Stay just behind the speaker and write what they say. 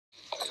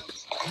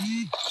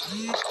Hey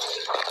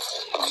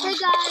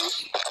guys,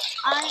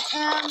 I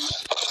am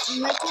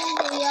making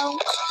a video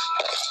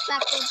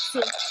backwards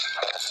too.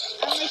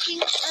 I'm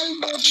making a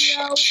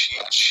video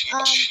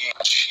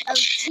of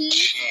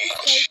Cheese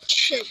Escape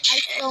 2. I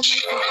stole my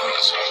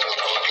sister's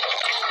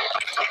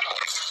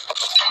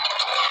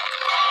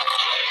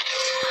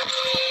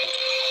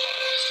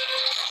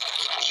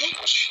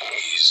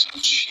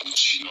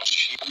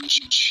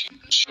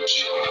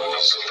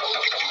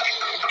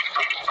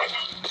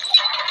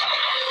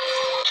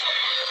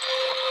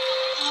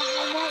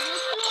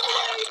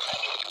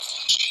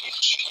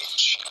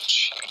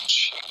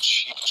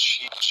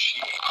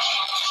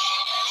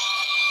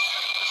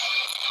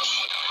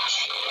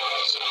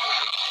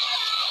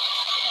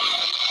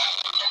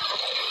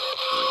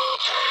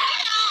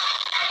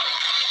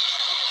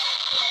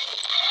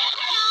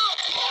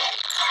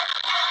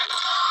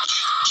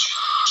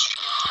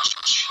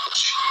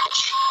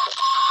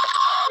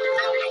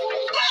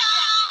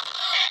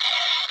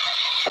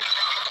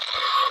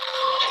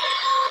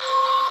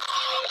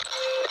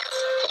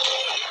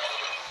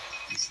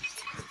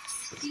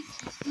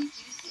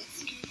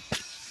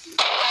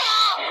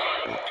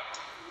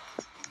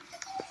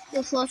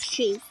This was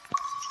Cheese.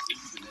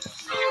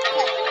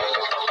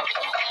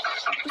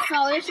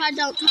 Sorry if I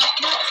don't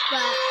talk much,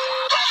 but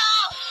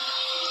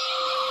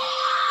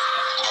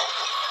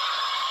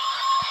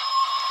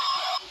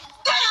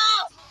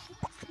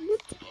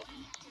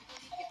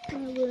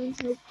I'm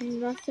hoping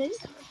nothing.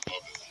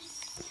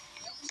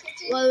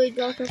 Well, we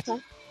go to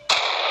the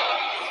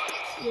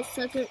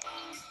second.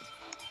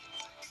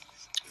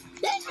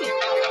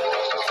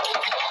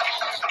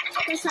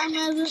 Because I'm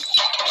never.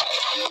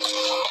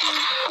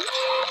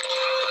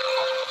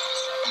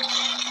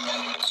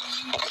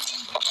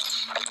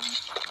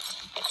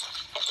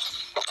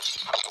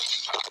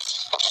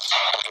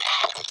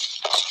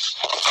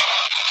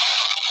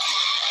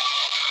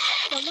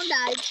 Someone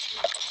died.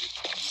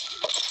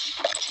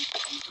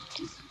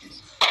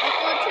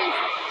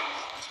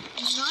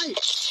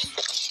 Nice.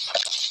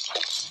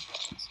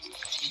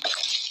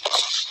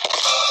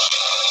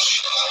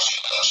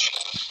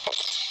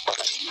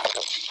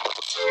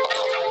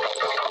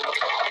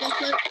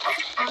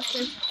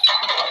 Awesome.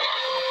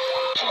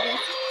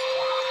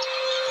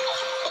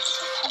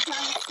 I'm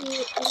trying to see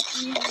if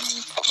you have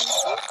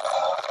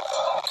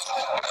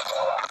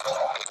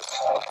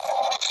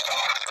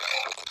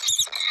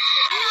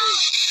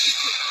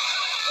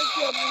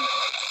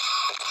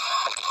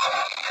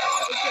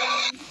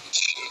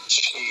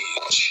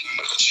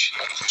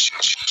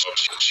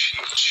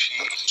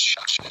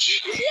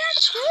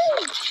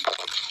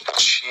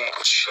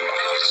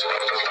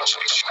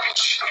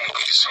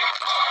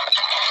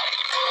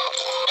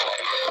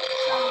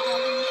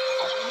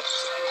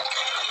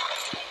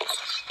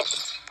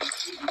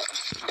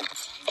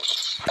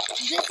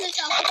this is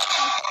our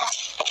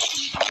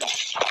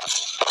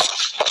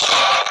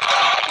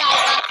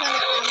guys, I'll turn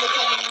it around because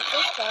of my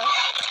sister.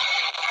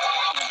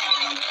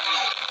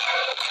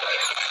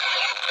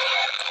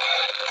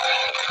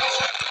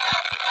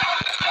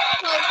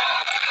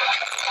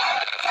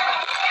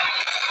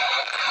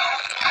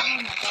 Oh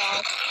my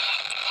god.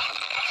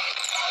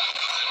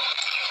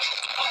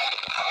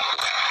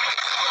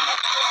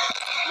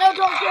 No,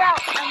 don't get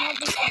out. I want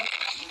this one.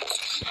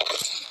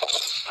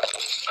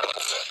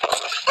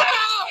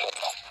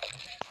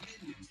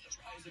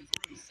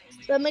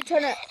 Let me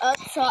turn it up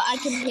so I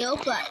can heal,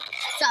 but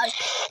sorry.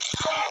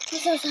 I'm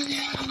so sorry.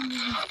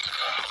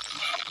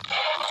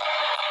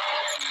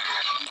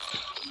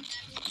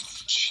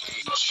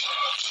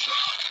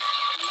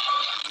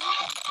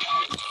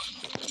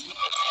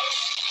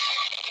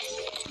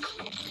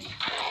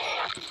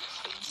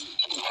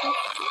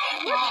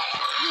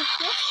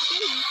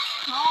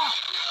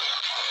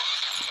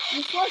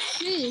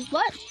 Cheese,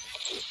 what?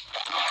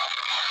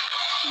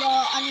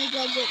 Well, I need to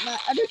go get my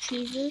other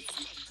cheeses.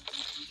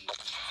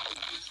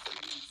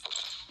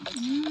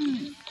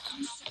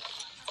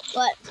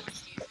 What?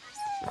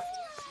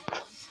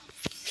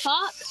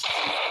 Talk?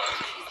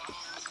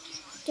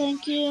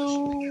 Thank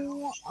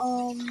you. I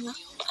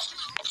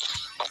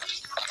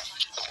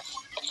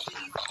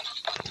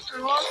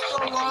lost the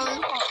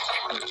lollipop.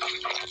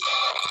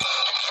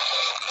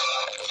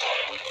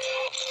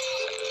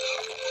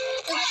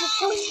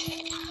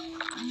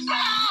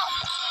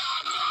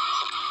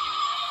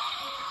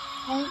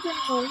 I don't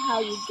know how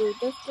you do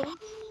this thing.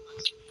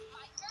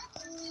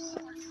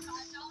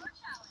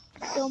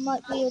 There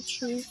might be a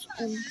cheese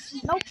and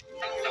nope,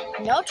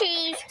 no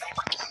cheese.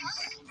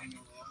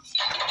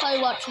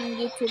 Probably watching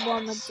YouTube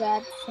on my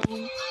dad's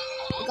phone.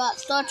 I got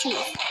star cheese.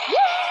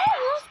 Yeah,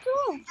 let's go.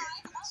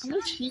 How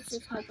many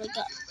cheeses have I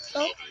got?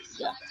 Oh,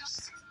 yeah.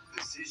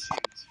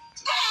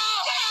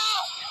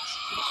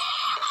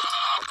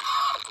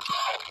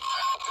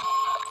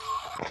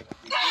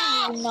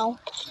 No.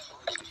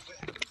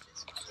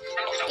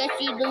 Guess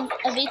you lose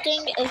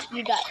everything if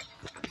you die.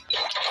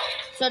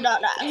 So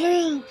don't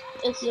die.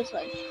 If you're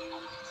afraid.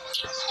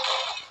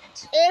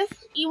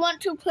 If you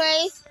want to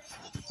play,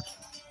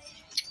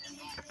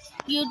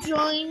 you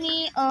join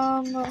me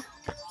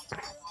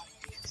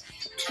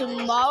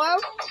tomorrow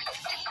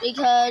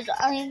because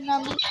I'm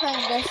gonna be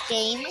playing this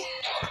game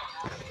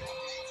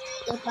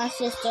with my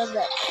sister.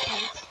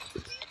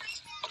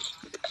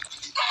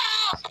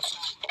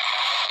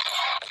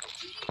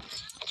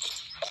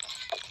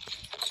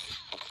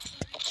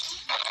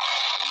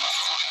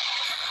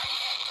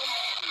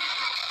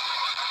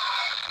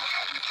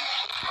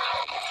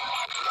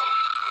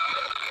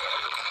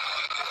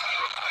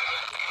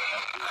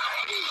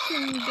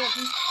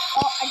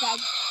 Oh, I died.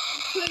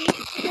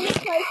 Please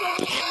play for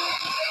me.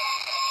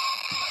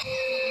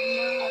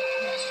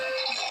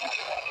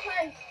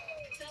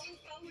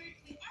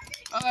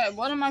 Okay,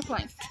 what am I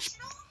playing?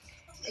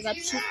 I got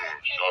two.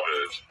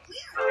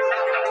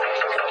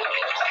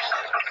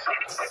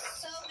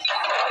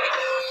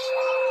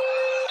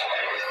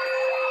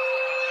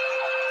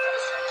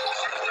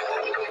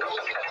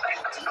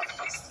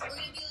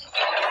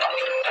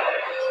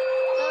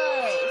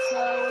 Alright, so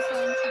we're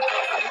playing two.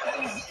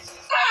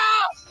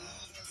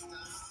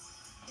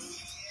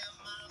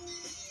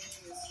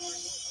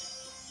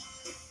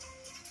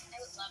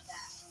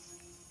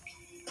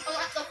 I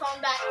want the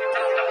phone back.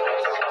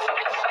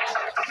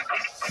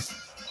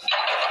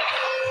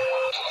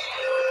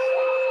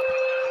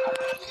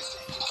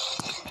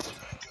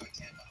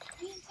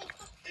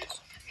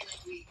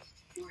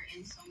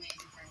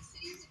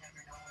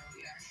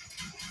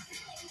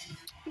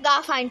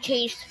 Gotta find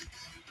cheese.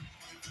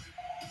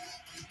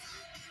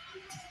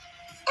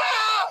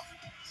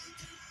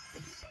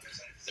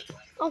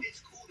 Oh.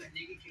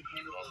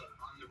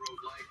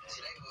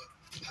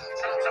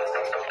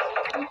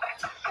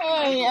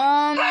 Hey,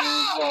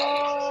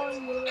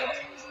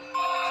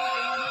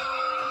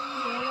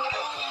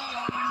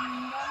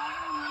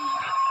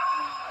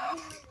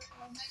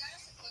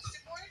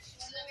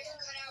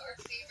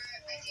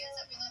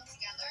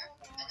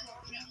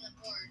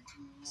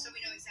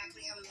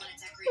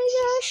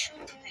 Gosh,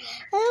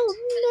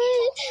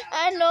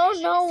 I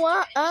don't know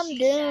what I'm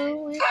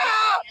doing.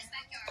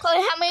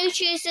 Chloe, how many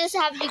cheeses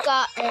have you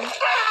gotten?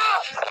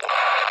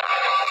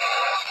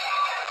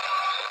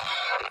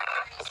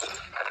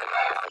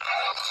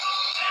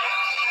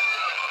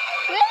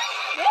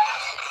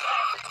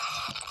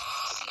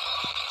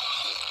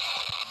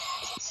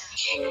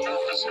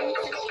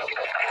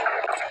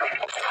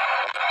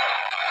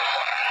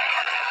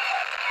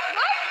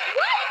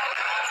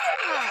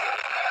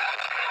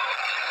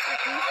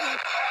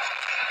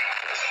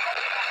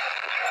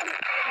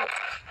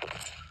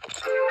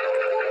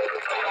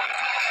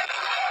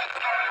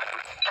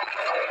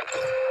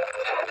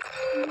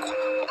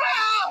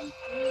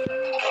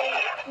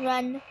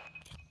 Run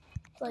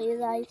for your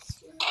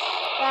life.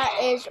 That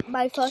is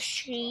my first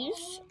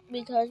cheese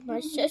because my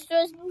sister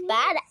is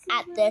bad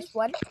at this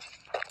one.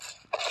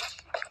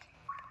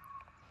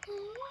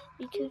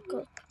 We could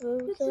go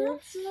through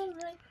this.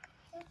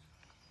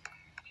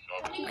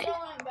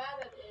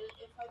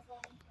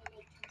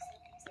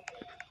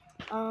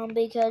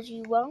 Because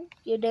you won't.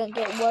 You didn't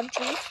get one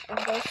cheese and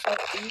they're so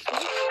easy.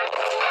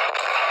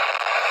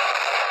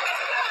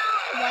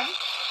 One.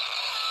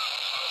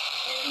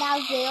 Now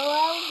 0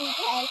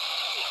 because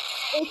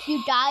if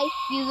you die,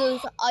 you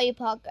lose all your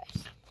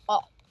progress.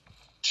 Oh.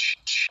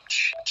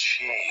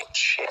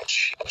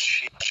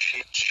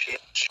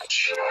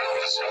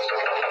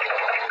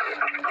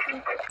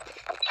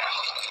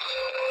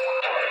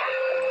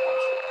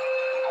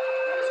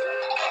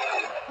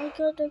 I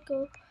gotta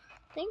go.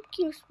 I think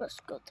you're supposed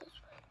to go this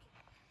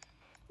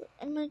way.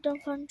 Am I done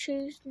fun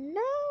cheese?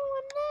 No,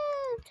 I'm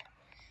not.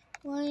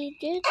 Why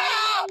did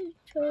I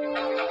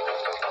try?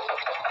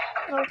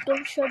 Oh,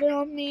 don't shut it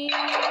on me.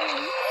 Don't shut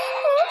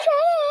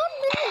it on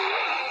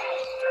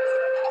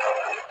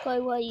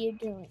me. Boy, what are you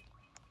doing?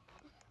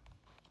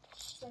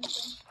 something.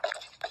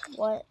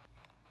 What?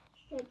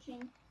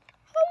 Stretching.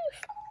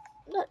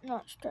 That's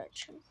not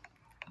stretching.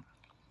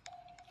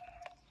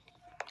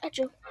 I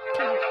just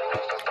can't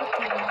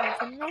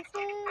have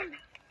nothing.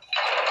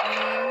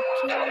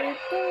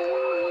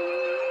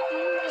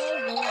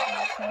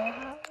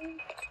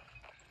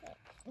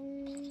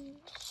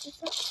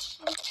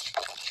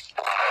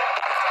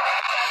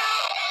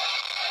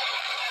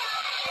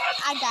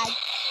 I died.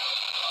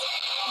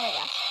 Oh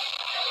yeah.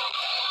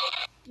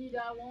 You die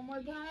one more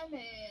time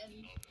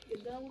and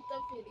you're done with the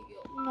video.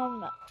 No, I'm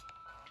not.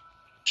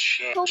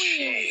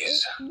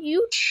 Please,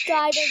 you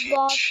died a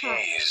long time.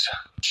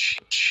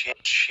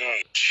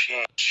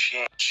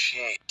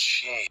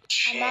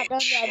 I'm not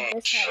done yet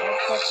this time.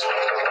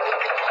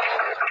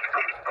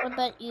 I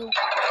bet you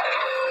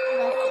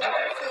nothing.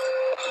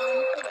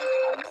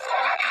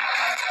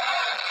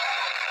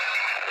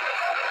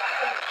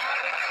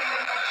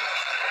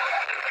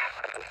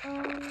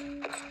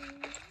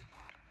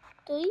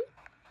 3?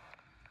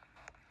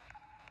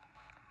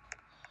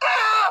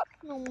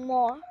 No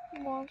more.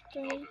 More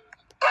 3.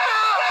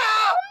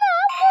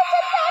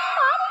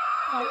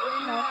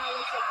 No.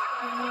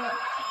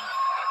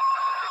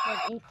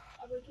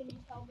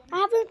 I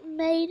haven't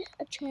made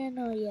a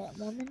channel yet,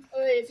 woman.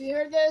 Okay, if you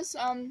heard this,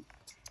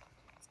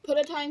 put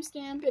a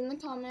timestamp in the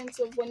comments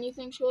of when you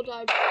think she'll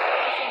die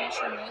before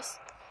finishing this.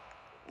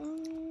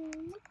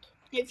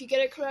 If you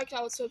get it correct,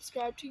 I will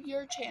subscribe to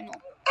your channel.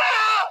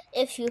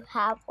 If you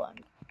have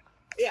one.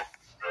 Yeah.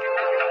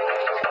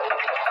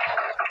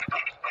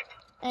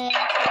 And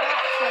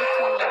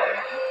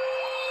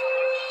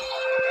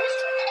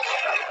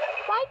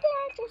why did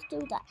I just do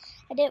that?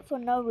 I did it for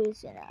no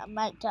reason. I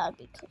might die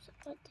because of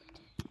what I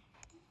did.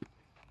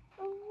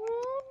 Oh,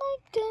 where am I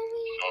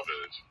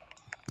going?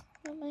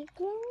 Where am I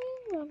going?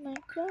 Where am I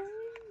going?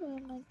 Where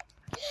am I?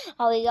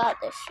 Oh, we got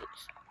the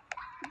shoes.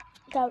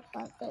 That was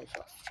my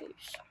favorite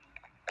shoes.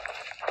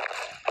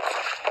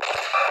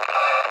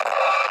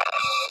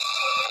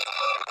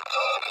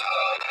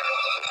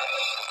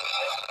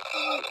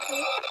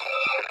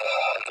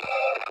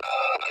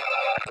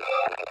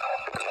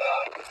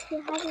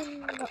 You're having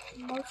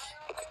most.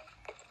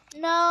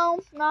 No,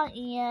 not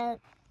yet.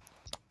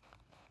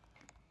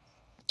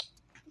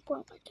 What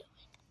am I doing?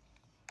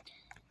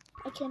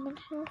 I came in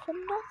here for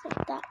nothing.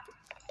 That's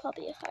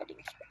probably a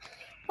hiding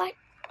spot.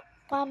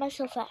 Why am I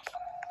so fast?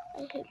 I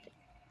hate it.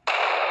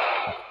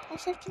 I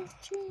said to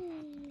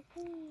tree.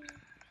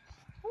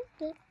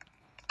 Okay.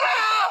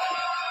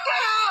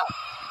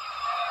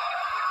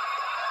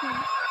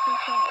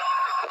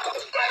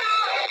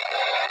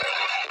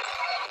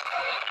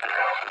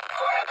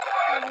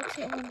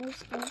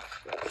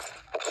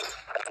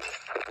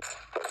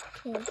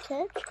 Can't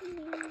catch me.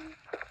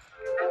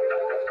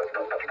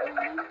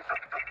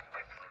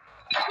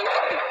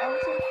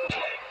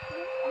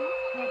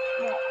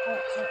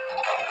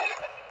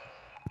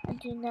 I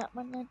do not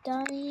want to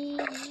die.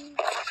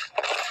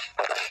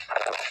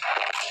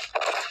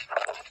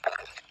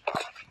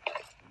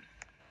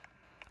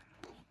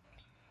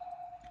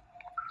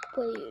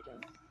 Wait.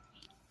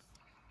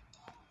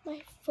 My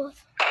foot.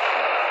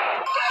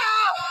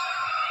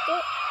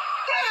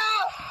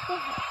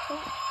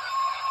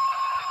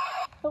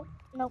 Oh,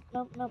 nope.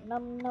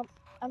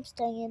 I'm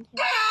staying in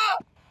here.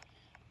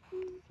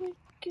 Oh my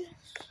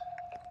gosh.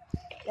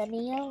 Let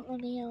me out.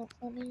 Let me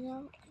out.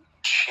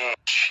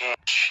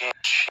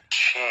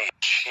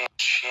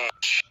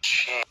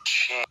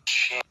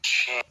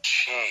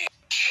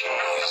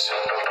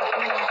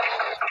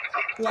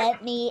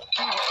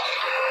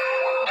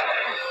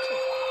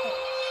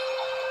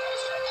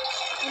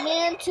 I'm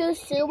in to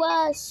sue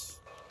us.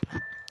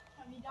 Have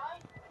you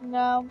died?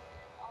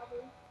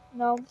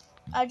 No.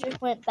 I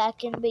just went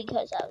back in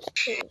because I was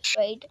too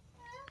afraid.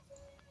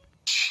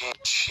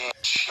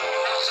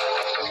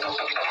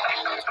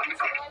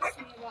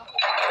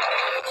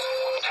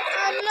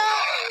 I'm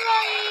not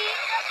running.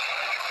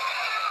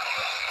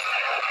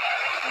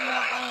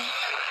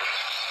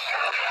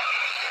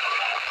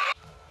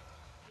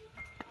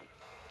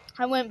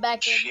 I went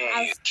back in.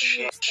 I was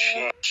too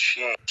scared.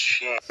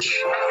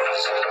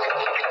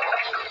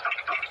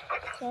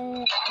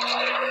 Okay,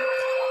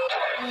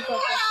 let me go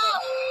this way.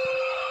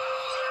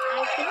 I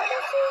think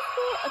this is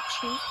where a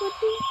cheese would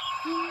be.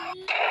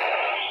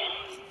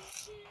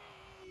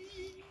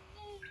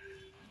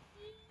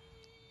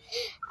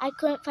 I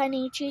couldn't find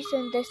any cheese,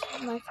 and this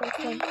is my first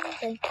one.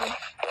 Thank you.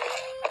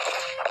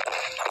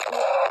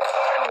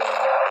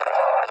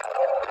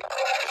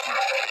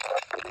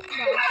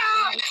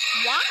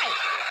 Why?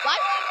 Why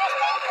did you just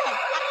do that?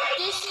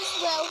 This is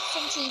where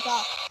some cheese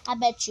are. I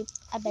bet you.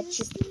 I'm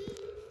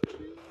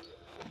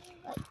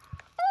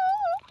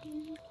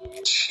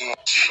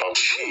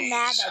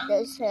mad at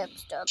this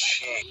hamster.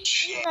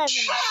 He's not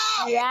even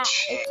a rat.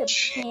 It's a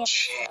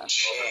hamster.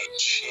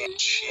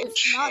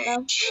 It's not a...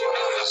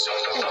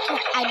 Wait, can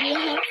I be a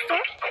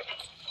hamster?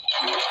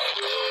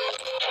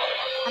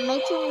 I'm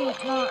making it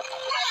not...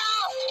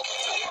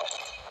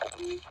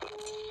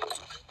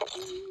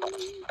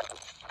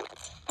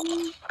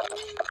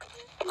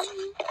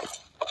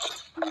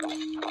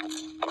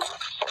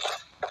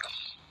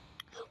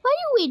 Why are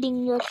you eating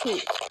your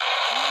cheese?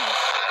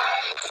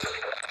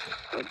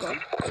 There we go.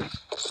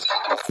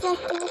 My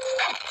second,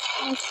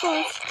 my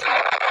first.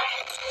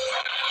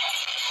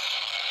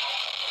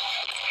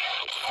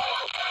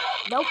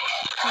 Nope.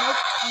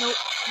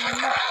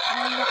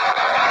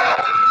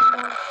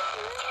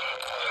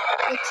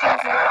 The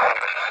cheese.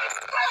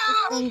 This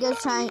thing is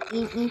trying to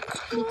eat me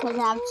because I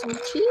have some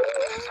cheese.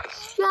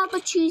 You have a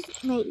cheese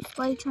maze.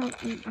 Why are you trying to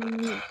eat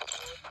me?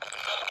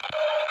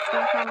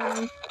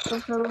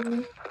 Don't follow me.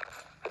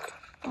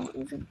 I don't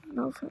even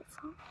know if it's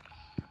wrong.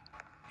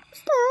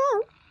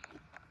 Stop.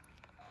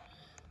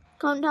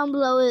 Comment down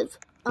below if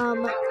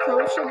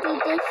Chloe should do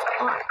this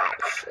or I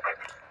should.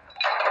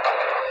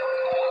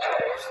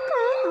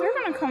 Stop. They're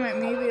gonna comment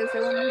me because they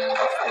want to hear my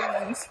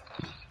experience.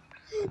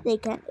 They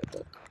can't do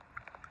it.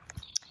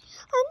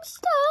 I'm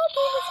stuck.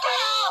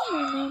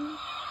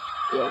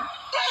 Yeah.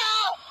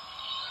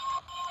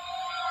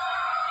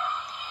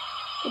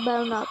 It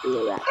better not be a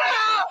rat.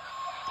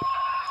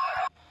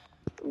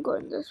 I'm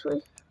going this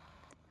way.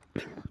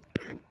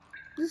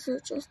 This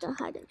is just a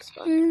hiding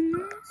spot.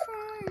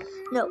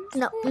 No.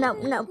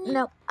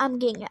 I'm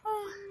getting out.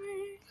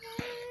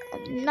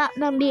 I'm not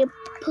gonna be a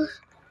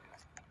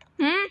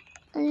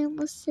I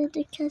almost said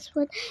the cuss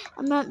word.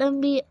 I'm not gonna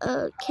be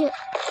a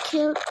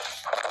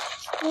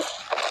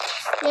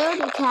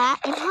scaredy cat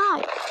and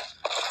hide.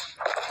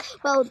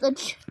 Bro, the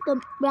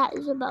rat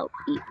is about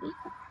to eat me.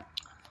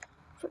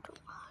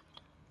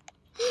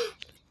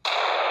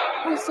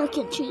 My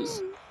second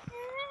cheese.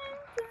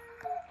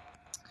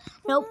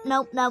 Nope.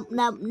 Oh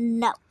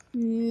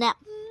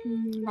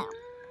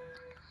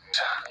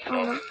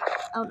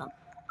no.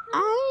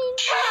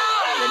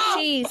 The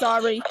cheese,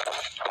 Aubrey. You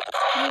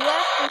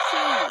left the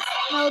cheese.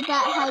 No,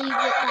 that's how you get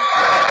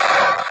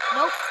that.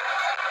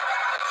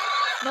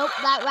 Nope,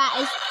 that rat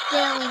is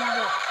stealing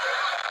it.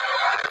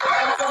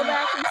 Let's go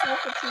back and see if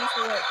the cheese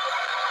will work.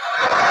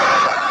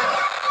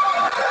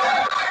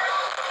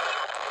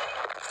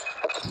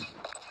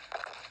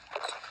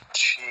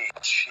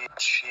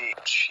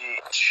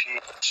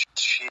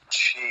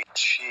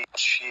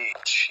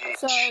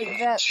 Sorry,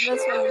 that's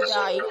where you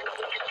died.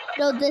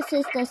 No, this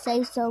is the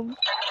say so.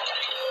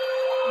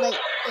 Wait,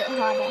 it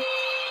harder.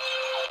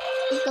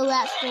 Is the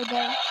rat still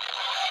there?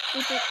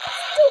 Is it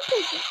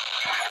stupid?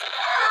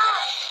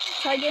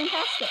 Try getting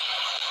past it.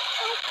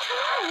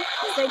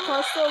 Stay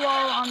close to the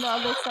wall on the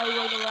other side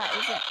where the rat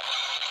is at.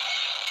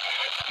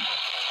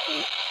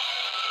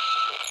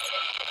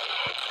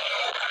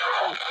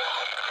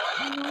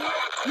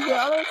 The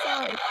other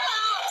side.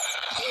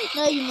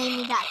 No, you made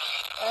me die.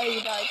 Oh,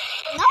 you died.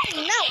 No.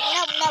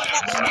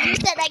 You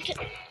said I could.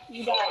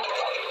 You died.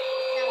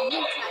 No, you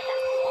try that.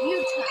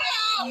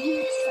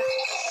 You try.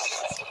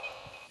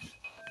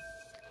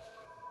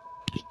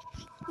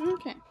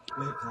 Okay.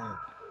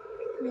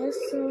 Yes,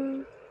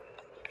 sir.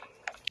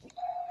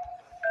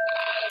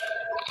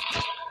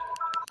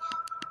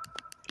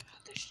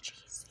 There's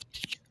cheese.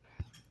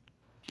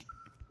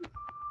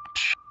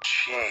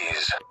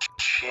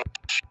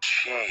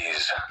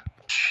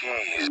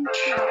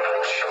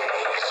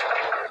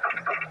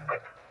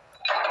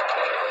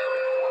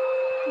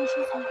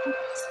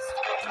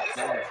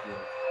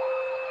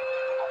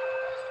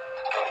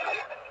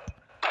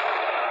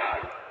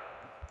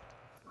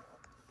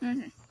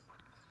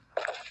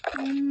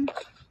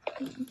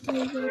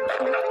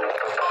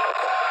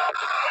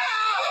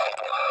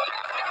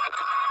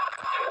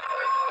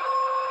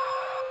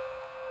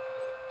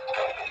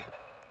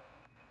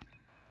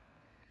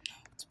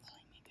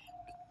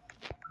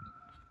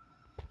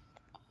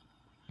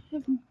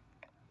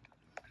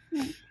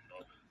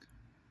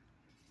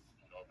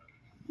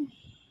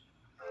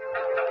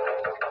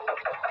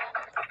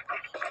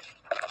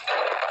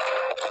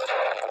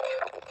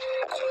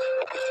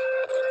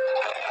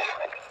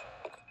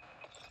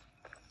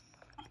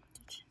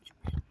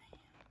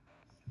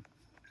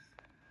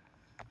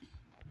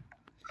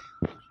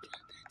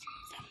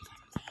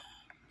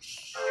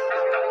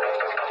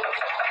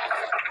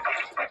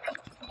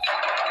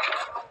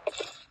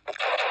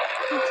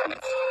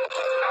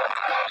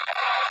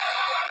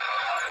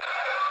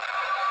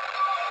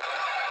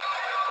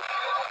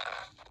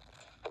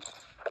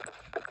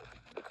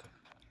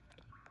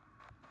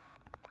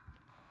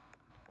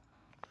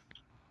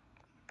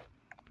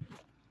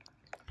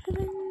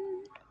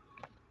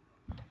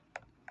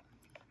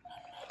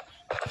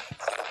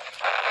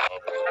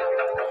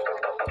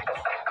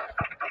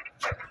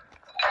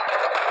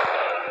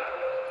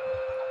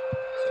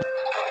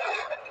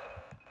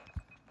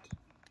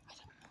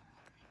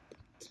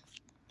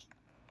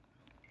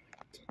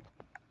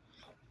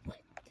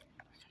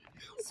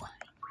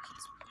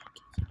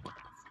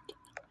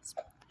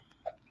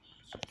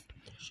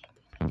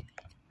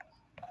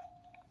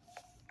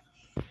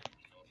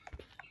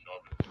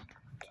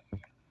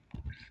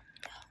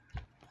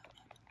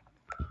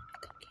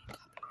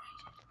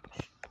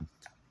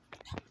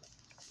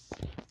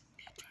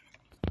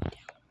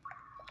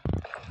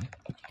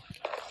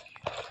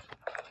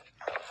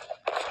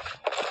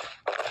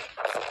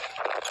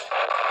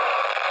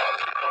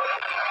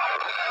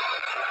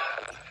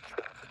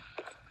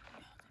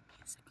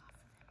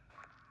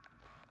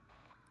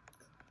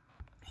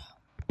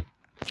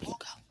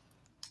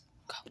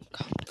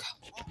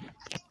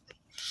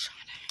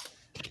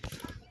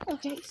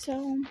 Okay,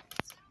 so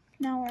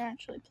now we're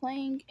actually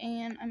playing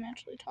and I'm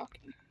actually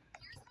talking.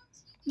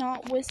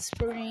 Not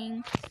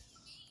whispering.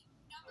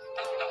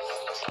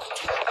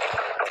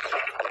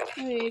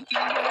 Wait,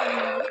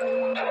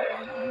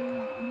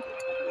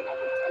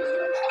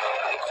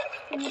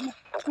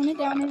 turn it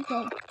down and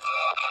go.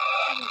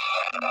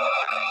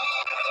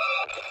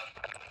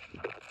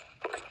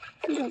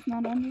 She does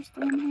not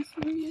understand how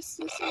serious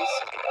this is.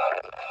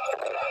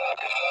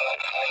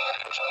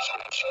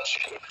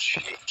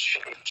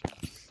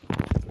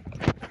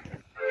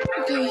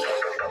 Okay.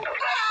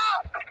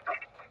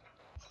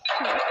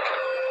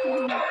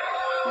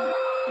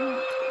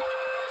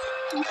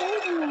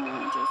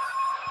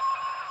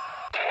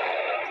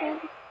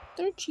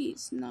 Third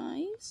cheese,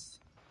 nice.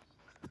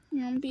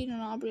 Yeah, I'm beating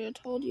Aubrey. I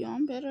told you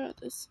I'm better at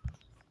this.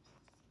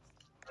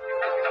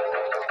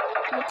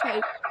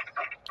 Okay.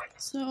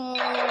 So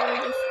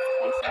this is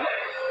Tyson.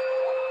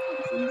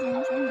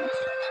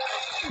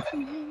 If you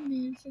have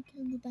music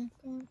in the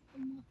background,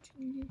 I'm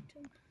watching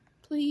YouTube.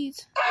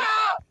 Please.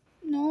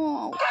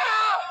 No.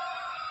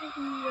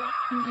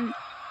 Mm-mm.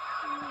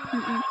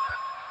 Mm-mm.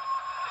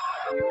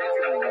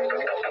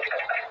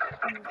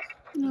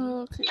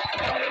 Okay.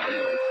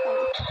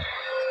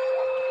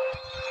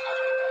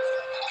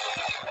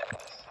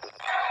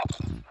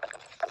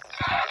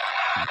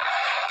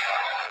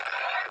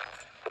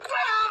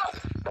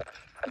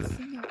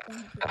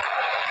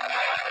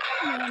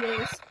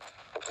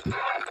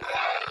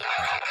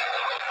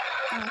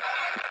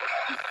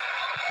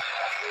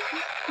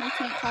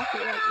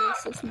 copyright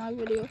this. It's my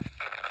video.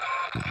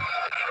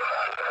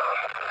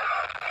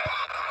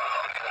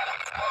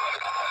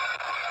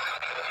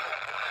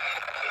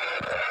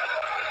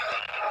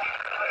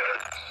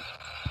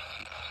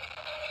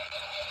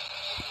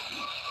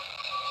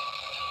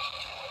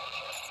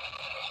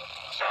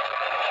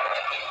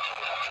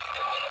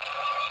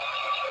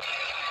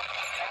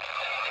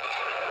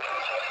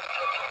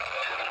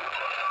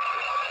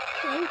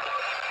 Okay.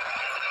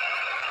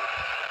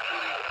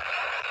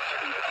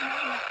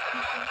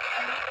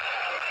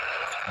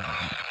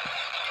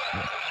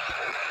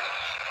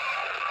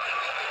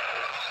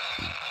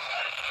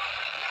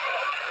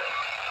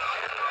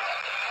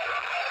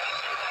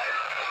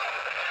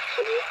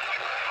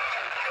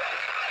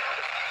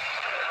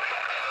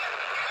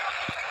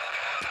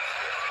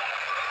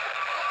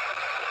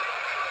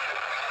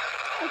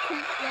 I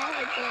can't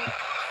fly, but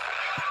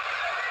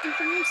you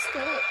can use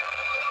stick.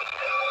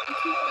 I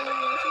can't fly,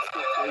 I just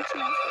got 3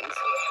 chances.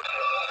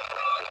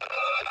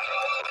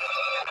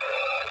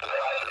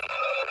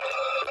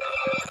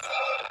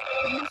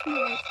 I'm just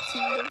gonna like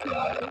sand of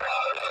water.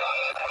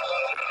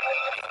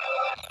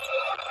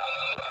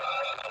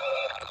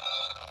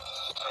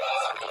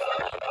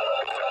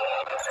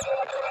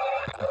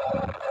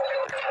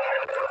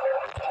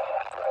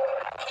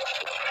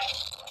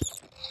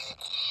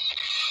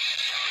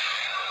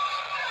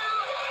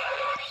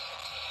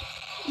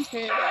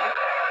 Okay,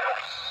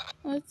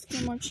 let's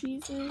get more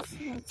cheeses.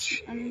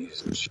 Let's, okay,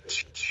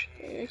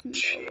 I can go.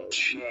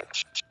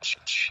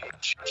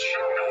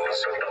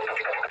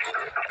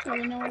 Do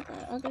we know what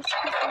that other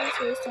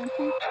stuff is down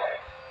here?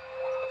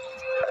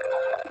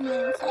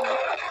 No, it's not.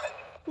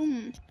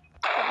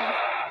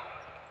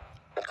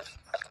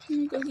 Let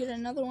me go get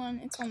another one.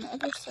 It's on the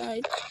other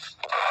side.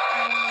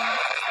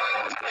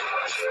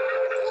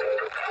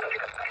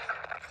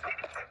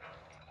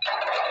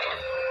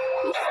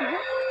 He's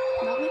smart.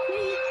 Not like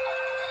me.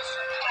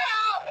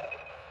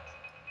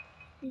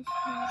 He's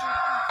smart.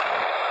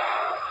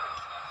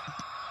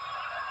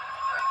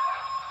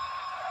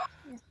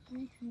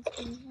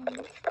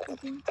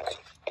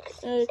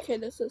 Okay,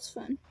 this is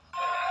fun.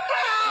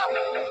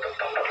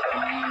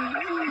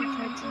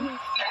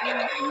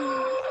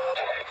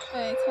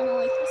 I kind of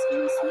like this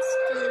one. It's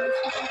scary if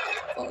you have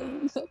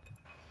volume up.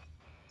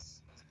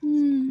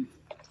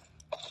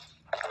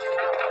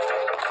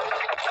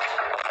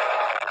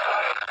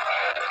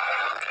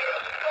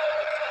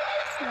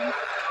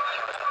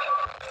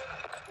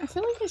 I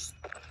feel like there's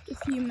a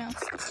few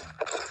mouses.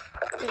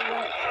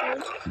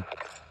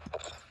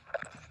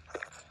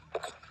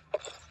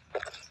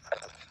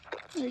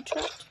 Are you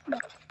trapped? No.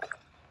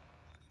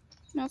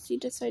 Mousy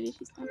decided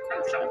he's not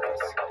going to trap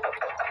us.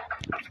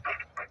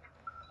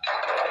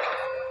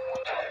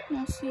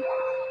 Mousy.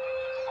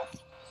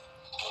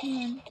 Come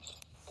on.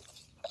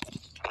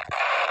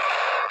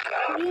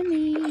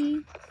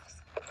 Remy.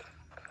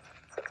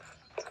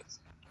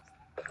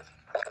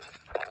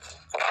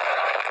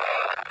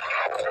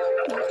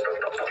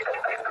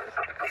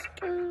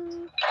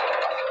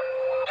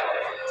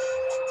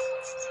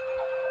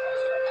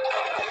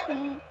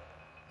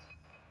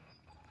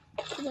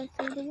 Go back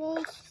through the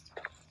walls.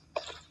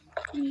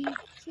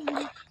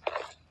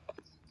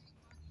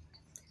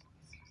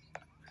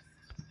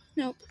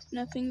 Nope,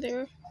 nothing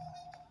there.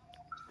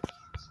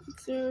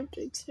 Observed.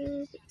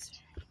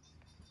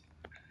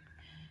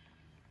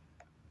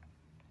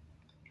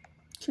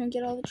 Can I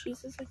get all the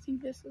cheeses? I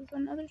think this is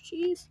another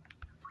cheese.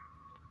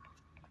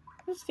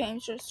 This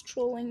game's just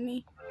trolling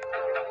me.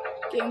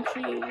 Game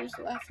creators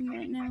laughing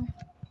right now.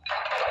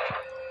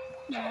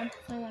 No,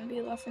 I want to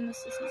be laughing.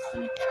 This isn't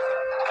funny.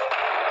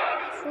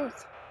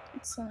 4th.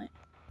 Excellent.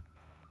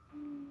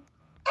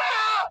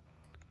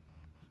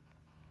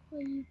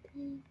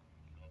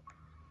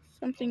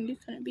 Something you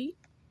couldn't beat?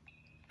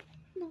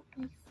 Not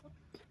my fault.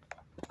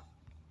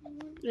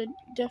 It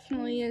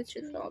definitely is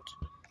your fault.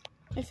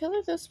 I feel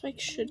like those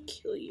spikes should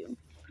kill you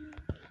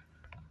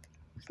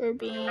for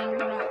being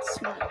not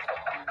smart.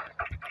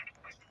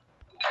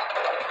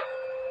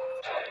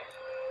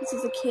 This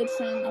is a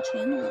kid-friendly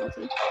channel, I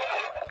think.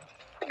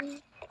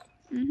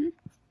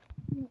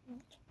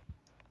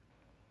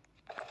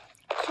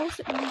 Of course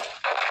it is.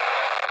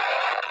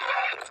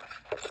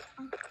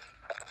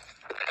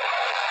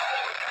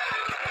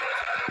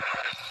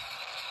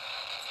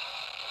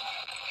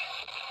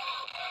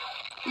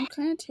 I'm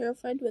kind of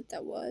terrified what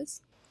that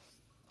was.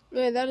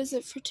 Okay, that is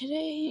it for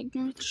today.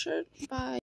 Ignore the shirt. Bye.